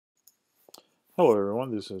Hello everyone,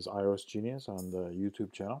 this is iOSGenius on the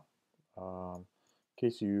YouTube channel. In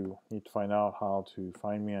case you need to find out how to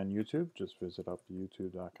find me on YouTube, just visit up to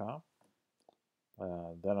youtube.com.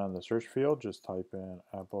 Then on the search field, just type in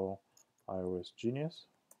Apple iOSGenius.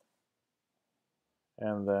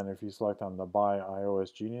 And then if you select on the Buy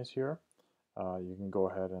iOSGenius here, you can go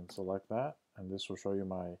ahead and select that. And this will show you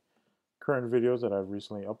my current videos that I've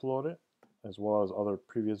recently uploaded, as well as other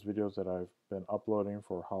previous videos that I've been uploading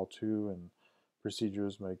for how-to and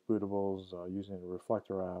procedures, make bootables using the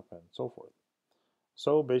Reflector app and so forth.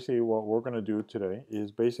 So basically what we're going to do today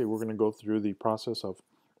is we're going to go through the process of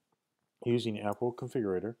using Apple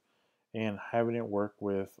Configurator and having it work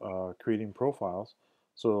with creating profiles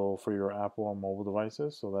so for your Apple and mobile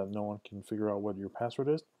devices so that no one can figure out what your password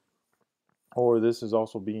is. Or this is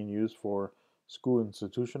also being used for school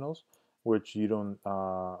institutionals, which you don't,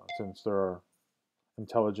 since there are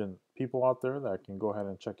intelligent people out there that can go ahead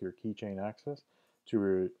and check your keychain access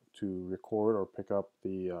to record or pick up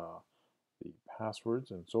the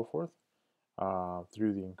passwords and so forth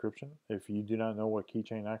through the encryption. If you do not know what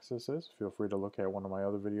keychain access is, feel free to look at one of my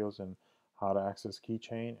other videos on how to access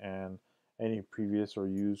keychain and any previous or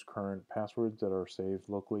used current passwords that are saved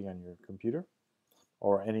locally on your computer,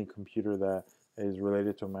 or any computer that is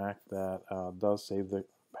related to Mac that does save the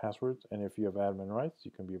passwords. And if you have admin rights,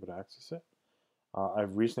 you can be able to access it.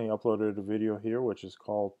 I've recently uploaded a video here which is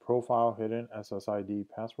called Profile Hidden SSID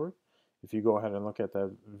Password. If you go ahead and look at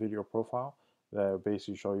that video profile, that will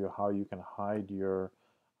basically show you how you can hide your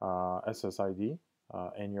SSID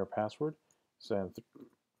and your password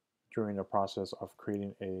during the process of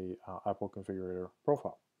creating a Apple Configurator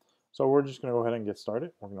profile. So we're just going to go ahead and get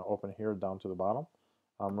started. We're going to open here down to the bottom.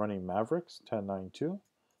 I'm running Mavericks 1092.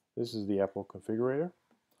 This is the Apple Configurator.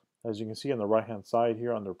 As you can see on the right hand side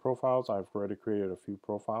here under profiles, I've already created a few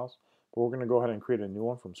profiles, but we're going to go ahead and create a new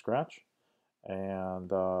one from scratch,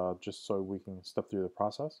 and just so we can step through the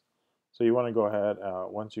process. So you want to go ahead,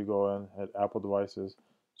 once you go in at Apple devices,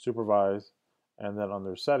 supervise, and then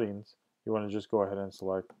under settings, you want to just go ahead and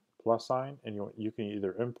select plus sign, and you can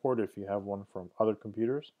either import if you have one from other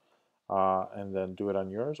computers, and then do it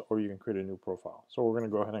on yours, or you can create a new profile. So we're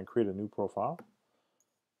going to go ahead and create a new profile.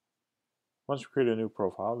 Once you create a new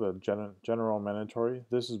profile, the general mandatory,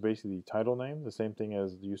 this is basically the title name, the same thing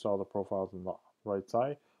as you saw the profiles on the right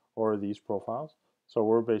side, or these profiles. So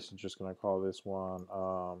we're basically just going to call this one,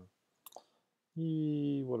 what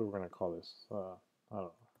are we going to call this? I don't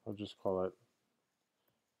know. I'll just call it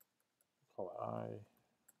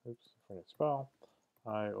oops, if I can spell,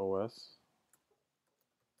 iOS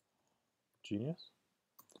Genius.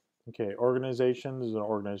 Okay, organization, this is an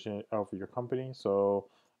organization of your company, so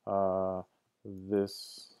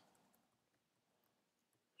this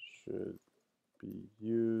should be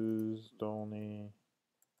used only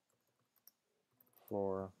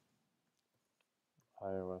for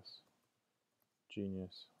iOS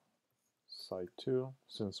Genius Site 2,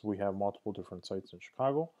 since we have multiple different sites in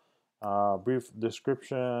Chicago. Brief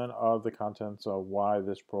description of the contents of why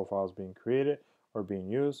this profile is being created or being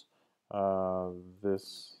used.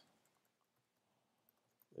 This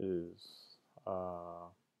is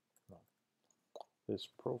this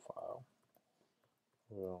profile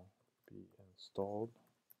will be installed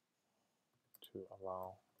to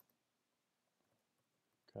allow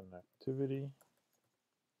connectivity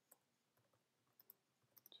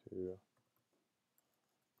to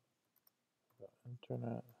the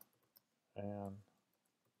internet and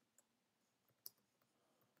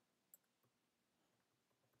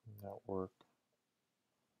network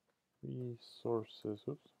resources.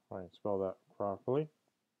 Oops, I didn't spell that properly.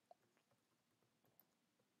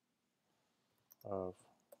 Of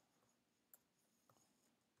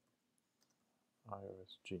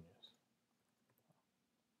iOSGenius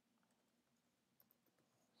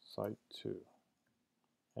Site 2.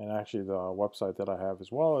 And actually the website that I have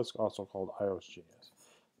as well is also called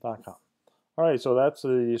iOSGenius.com. Alright, so that's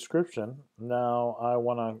the description. Now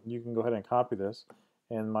you can go ahead and copy this,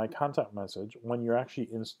 and my contact message, when you're actually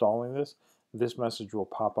installing this message will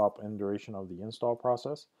pop up in duration of the install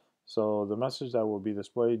process. So the message that will be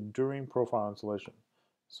displayed during profile installation.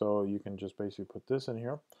 So you can just basically put this in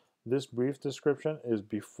here. This brief description is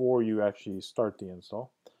before you actually start the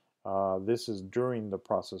install. This is during the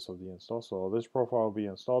process of the install. So this profile will be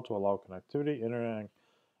installed to allow connectivity, internet,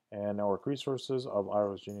 and network resources of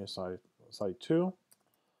iOSGenius Site 2.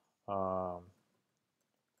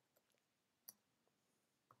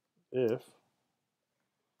 If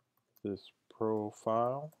this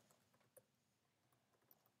profile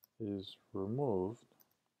is removed,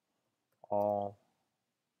 all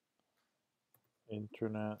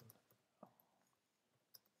internet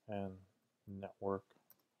and network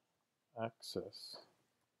access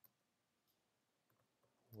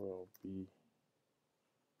will be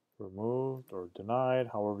removed or denied,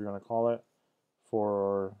 however you want to call it,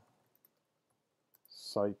 for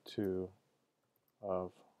site 2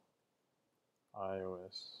 of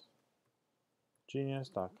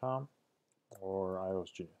iOSGenius.com or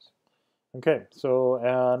iOSGenius. Okay, so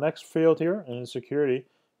next field here in security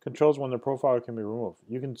controls when the profile can be removed.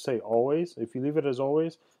 You can say always. If you leave it as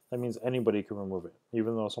always, that means anybody can remove it,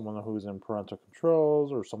 even though someone who's in parental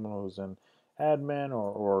controls or someone who's in admin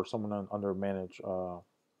or someone under manage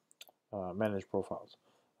profiles.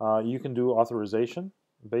 You can do authorization.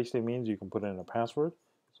 Basically means you can put in a password.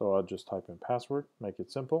 So I'll just type in password, make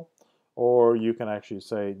it simple. Or you can actually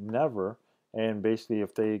say never, and basically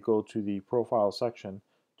if they go to the profile section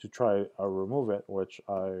to try remove it, which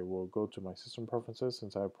I will go to my system preferences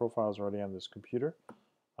since I have profiles already on this computer.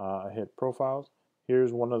 I hit profiles.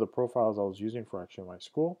 Here's one of the profiles I was using for actually my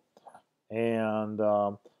school. And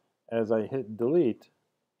as I hit delete,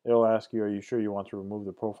 it'll ask you, are you sure you want to remove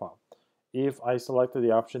the profile? If I selected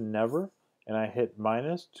the option never and I hit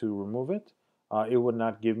minus to remove it, it would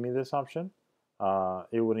not give me this option.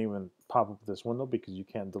 It wouldn't even pop up this window because you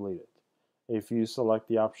can't delete it. If you select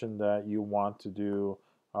the option that you want to do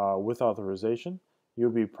with authorization, you'll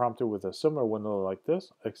be prompted with a similar window like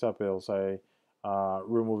this, except it'll say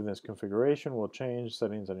removing this configuration will change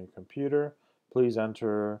settings on your computer. Please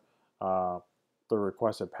enter the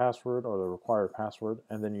requested password or the required password,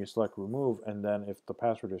 and then you select remove, and then if the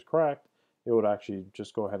password is correct, it would actually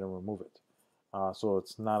just go ahead and remove it. So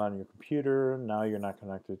it's not on your computer. Now you're not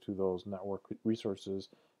connected to those network resources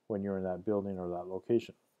when you're in that building or that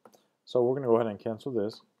location. So we're going to go ahead and cancel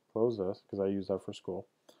this, close this, because I use that for school.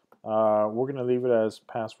 We're going to leave it as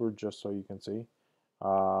password just so you can see.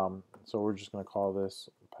 So we're just going to call this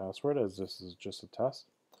password as this is just a test.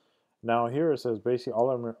 Now here it says basically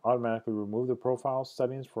automatically remove the profile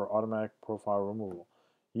settings for automatic profile removal.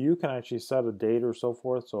 You can actually set a date or so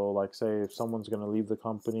forth. So like say if someone's going to leave the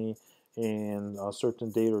company in a certain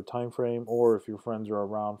date or time frame, or if your friends are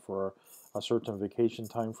around for a certain vacation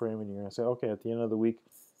time frame and you're going to say, okay, at the end of the week,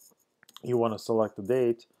 you want to select the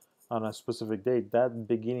date on a specific date, that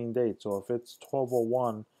beginning date. So if it's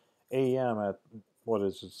 12:01 a.m. at, what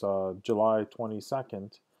is this, July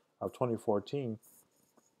 22nd of 2014,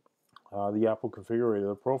 the Apple Configurator,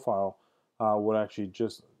 the profile, would actually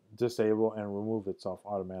just disable and remove itself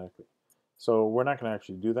automatically. So we're not going to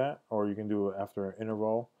actually do that, or you can do it after an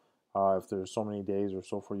interval if there's so many days or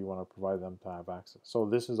so forth you want to provide them to have access. So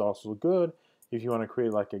this is also good if you want to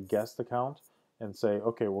create like a guest account and say,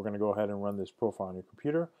 okay, we're going to go ahead and run this profile on your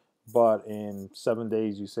computer, but in 7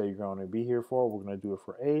 days you say you're going to be here for, we're going to do it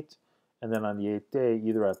for 8, and then on the 8th day,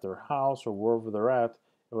 either at their house or wherever they're at,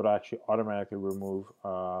 it would actually automatically remove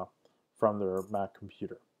from their Mac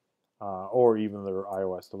computer or even their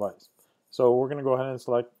iOS device. So we're going to go ahead and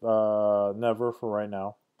select never for right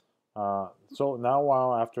now. So now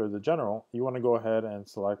while after the general, you want to go ahead and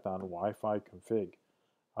select on Wi-Fi config.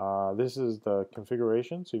 This is the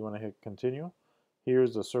configuration, so you want to hit continue.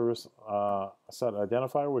 Here's the service set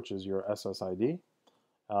identifier, which is your SSID.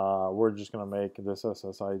 We're just going to make this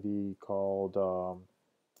SSID called,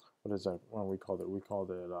 what is that when we called it? We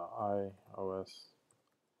called it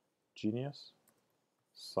iOSGenius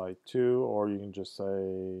Site 2, or you can just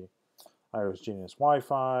say iOSGenius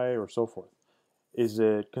Wi-Fi or so forth. Is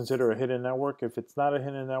it considered a hidden network? If it's not a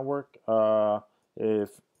hidden network,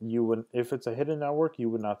 if it's a hidden network, you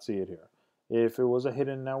would not see it here. If it was a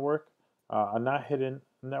hidden network, a not hidden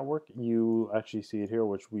network, you actually see it here,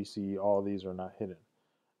 which we see all these are not hidden.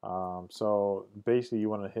 So basically, you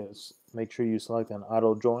want to make sure you select an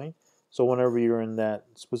auto join. So whenever you're in that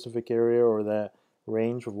specific area or that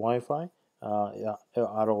range of Wi-Fi, yeah, it'll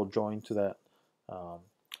auto join to that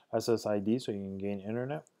SSID so you can gain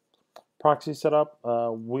internet. Proxy setup,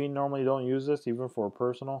 we normally don't use this even for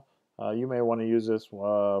personal. You may want to use this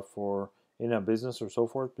for in a business or so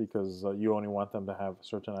forth because you only want them to have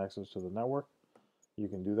certain access to the network. You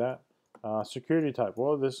can do that. Security type,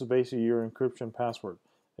 well, this is basically your encryption password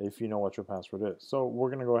if you know what your password is. So we're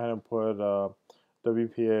going to go ahead and put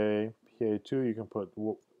WPA PA2. You can put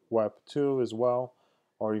WEP2 as well,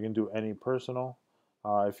 or you can do any personal.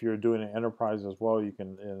 If you're doing an enterprise as well, you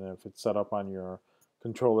can, and if it's set up on your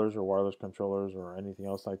controllers or wireless controllers or anything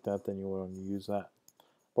else like that, then you want to use that.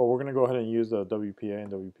 But we're going to go ahead and use the WPA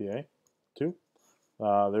and WPA2.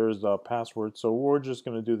 There's the password, so we're just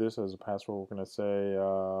going to do this as a password. We're going to say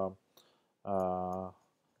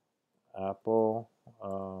Apple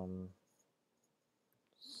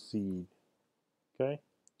seed. Okay,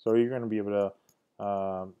 so you're going to be able to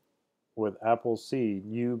with Apple C,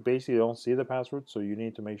 you basically don't see the password, so you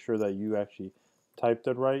need to make sure that you actually typed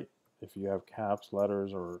it right if you have caps,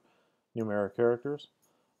 letters, or numeric characters.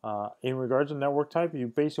 In regards to network type, you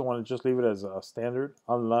basically want to just leave it as a standard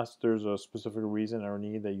unless there's a specific reason or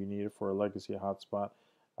need that you need it for a legacy hotspot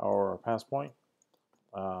or a pass point.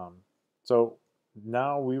 So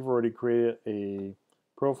now we've already created a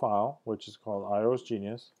profile, which is called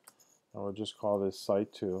iOSGenius. And we'll just call this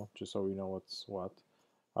site 2, just so we know what's what.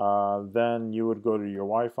 Then you would go to your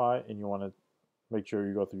Wi-Fi, and you want to make sure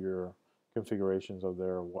you go through your configurations of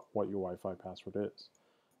there, what your Wi-Fi password is.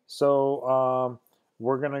 So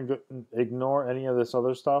we're going to ignore any of this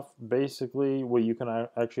other stuff. Basically, what you can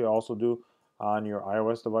actually also do on your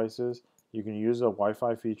iOS devices, you can use a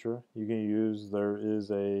Wi-Fi feature. You can use, there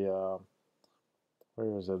is a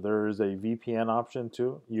where is it? There is a VPN option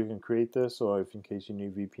too. You can create this, so if in case you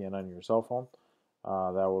need VPN on your cell phone,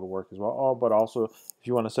 that would work as well. Oh, but also if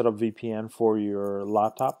you want to set up VPN for your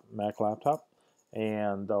laptop, Mac laptop,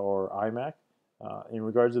 and or iMac, in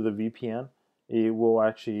regards to the VPN, it will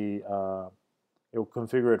actually it will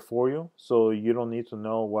configure it for you, so you don't need to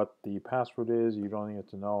know what the password is. You don't need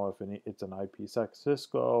to know if it's an IPsec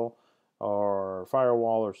Cisco or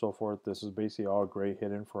firewall or so forth. This is basically all gray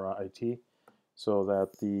hidden for IT, so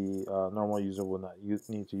that the normal user will not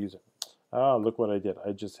need to use it. Oh, look what I did.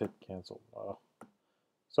 I just hit cancel.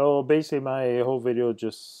 So basically my whole video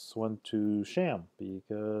just went to sham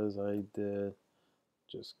because I did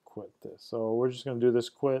just quit this. So we're just going to do this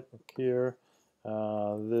quit here.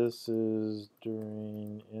 This is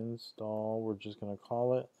during install. We're just going to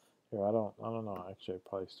call it. Here, I don't know. Actually, I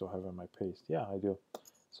probably still have it in my paste. Yeah, I do.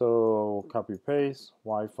 So copy paste,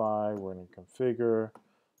 Wi-Fi. We're going to configure.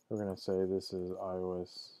 We're going to say this is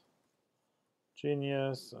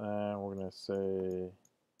iOSGenius, and we're going to say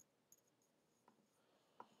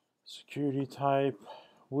security type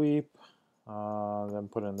weep. Then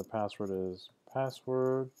put in the password as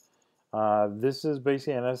password. This is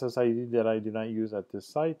basically an SSID that I do not use at this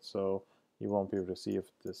site, so you won't be able to see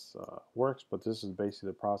if this works, but this is basically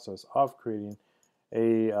the process of creating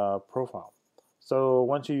a profile. So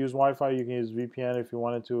once you use Wi-Fi, you can use VPN if you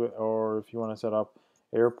wanted to, or if you want to set up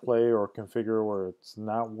AirPlay or configure where it's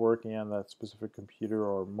not working on that specific computer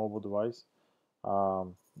or mobile device.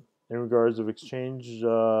 In regards of Exchange,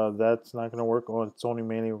 that's not going to work. Well, it's only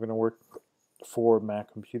mainly going to work for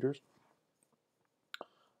Mac computers.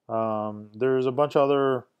 There's a bunch of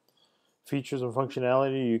other features and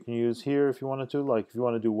functionality you can use here if you wanted to. Like if you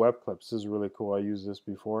want to do web clips, this is really cool. I used this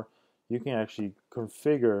before. You can actually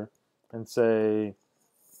configure and say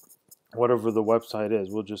whatever the website is.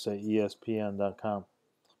 We'll just say espn.com.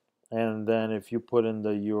 And then if you put in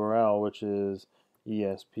the URL, which is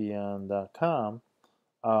espn.com,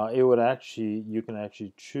 it would actually, you can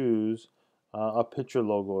actually choose a picture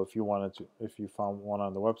logo if you wanted to. If you found one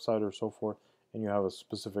on the website or so forth, and you have a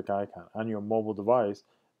specific icon on your mobile device,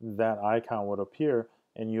 that icon would appear,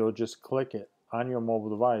 and you'll just click it on your mobile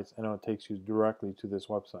device, and it takes you directly to this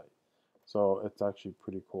website. So it's actually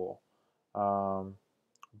pretty cool.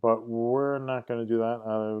 But we're not going to do that.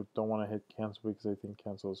 I don't want to hit cancel because I think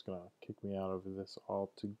cancel is going to kick me out of this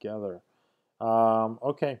altogether.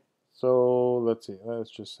 Okay, so let's see. Let's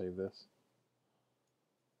just save this.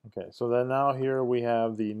 Okay, so then now here we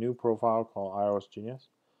have the new profile called iOSGenius.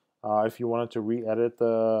 If you wanted to re-edit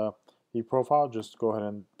the profile, just go ahead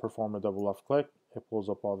and perform a double left click. It pulls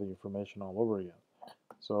up all the information all over again.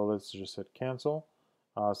 So let's just hit cancel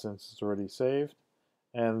since it's already saved.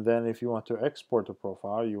 And then if you want to export the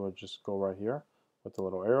profile, you would just go right here with the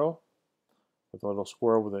little arrow, with a little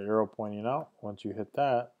square with the arrow pointing out. Once you hit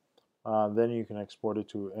that, then you can export it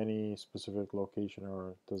to any specific location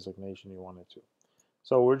or designation you want it to.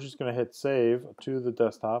 So we're just going to hit save to the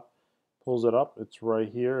desktop. Pulls it up. It's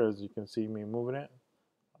right here, as you can see me moving it.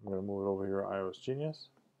 I'm going to move it over here, iOSGenius.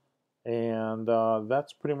 And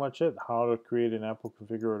that's pretty much it, how to create an Apple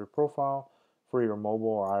Configurator profile for your mobile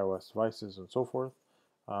or iOS devices and so forth.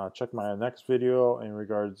 Check my next video in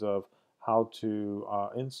regards of how to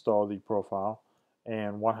install the profile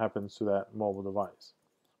and what happens to that mobile device.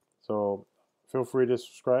 So feel free to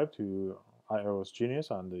subscribe to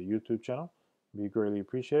iOSGenius on the YouTube channel. It'd be greatly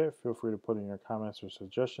appreciated. Feel free to put in your comments or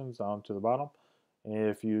suggestions down to the bottom. And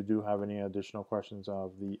if you do have any additional questions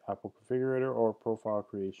of the Apple Configurator or profile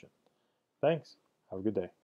creation. Thanks. Have a good day.